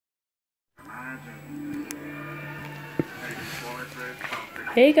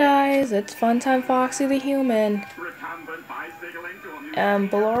Hey guys, it's Funtime Foxy the Human.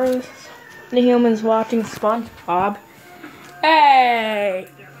 Ballora the Human's watching SpongeBob. Hey!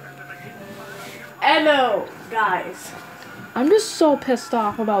 Hello, guys. I'm just so pissed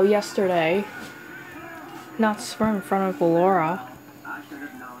off about yesterday. Not sprung in front of Ballora.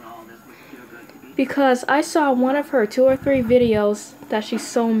 Because I saw one of her 2 or 3 videos that she's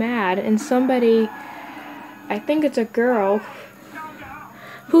so mad, and somebody, I think it's a girl,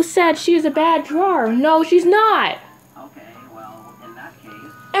 who said she's a bad drawer. No, she's not. Okay, well, in that case.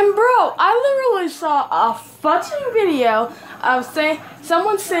 And bro, I literally saw a fucking video of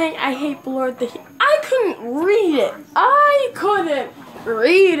someone saying I hate Ballora the Human. I couldn't read it. I couldn't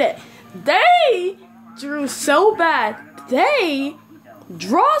read it. They drew so bad. They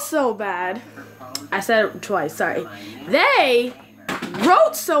draw so bad. I said it twice, sorry. They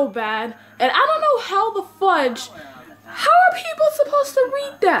wrote so bad, and I don't know how the fudge. How are people supposed to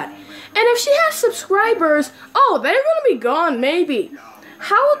read that? And if she has subscribers, oh, they're gonna be gone, maybe.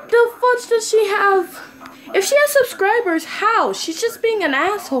 How the fudge does she have? If she has subscribers, how? She's just being an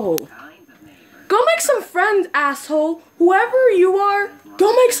asshole. Go make some friends, asshole. Whoever you are,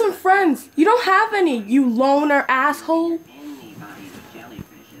 go make some friends. You don't have any, you loner asshole.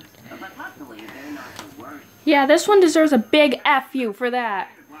 Yeah, this one deserves a big F you for that.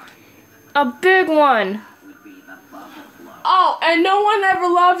 A big one. Oh, and no one ever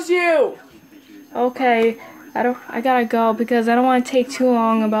loves you. Okay, I gotta go because I don't want to take too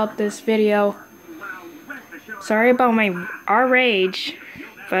long about this video. Sorry about our rage,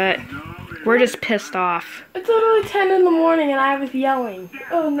 but we're just pissed off. It's literally 10 in the morning and I was yelling.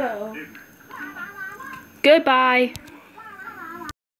 Oh no. Goodbye.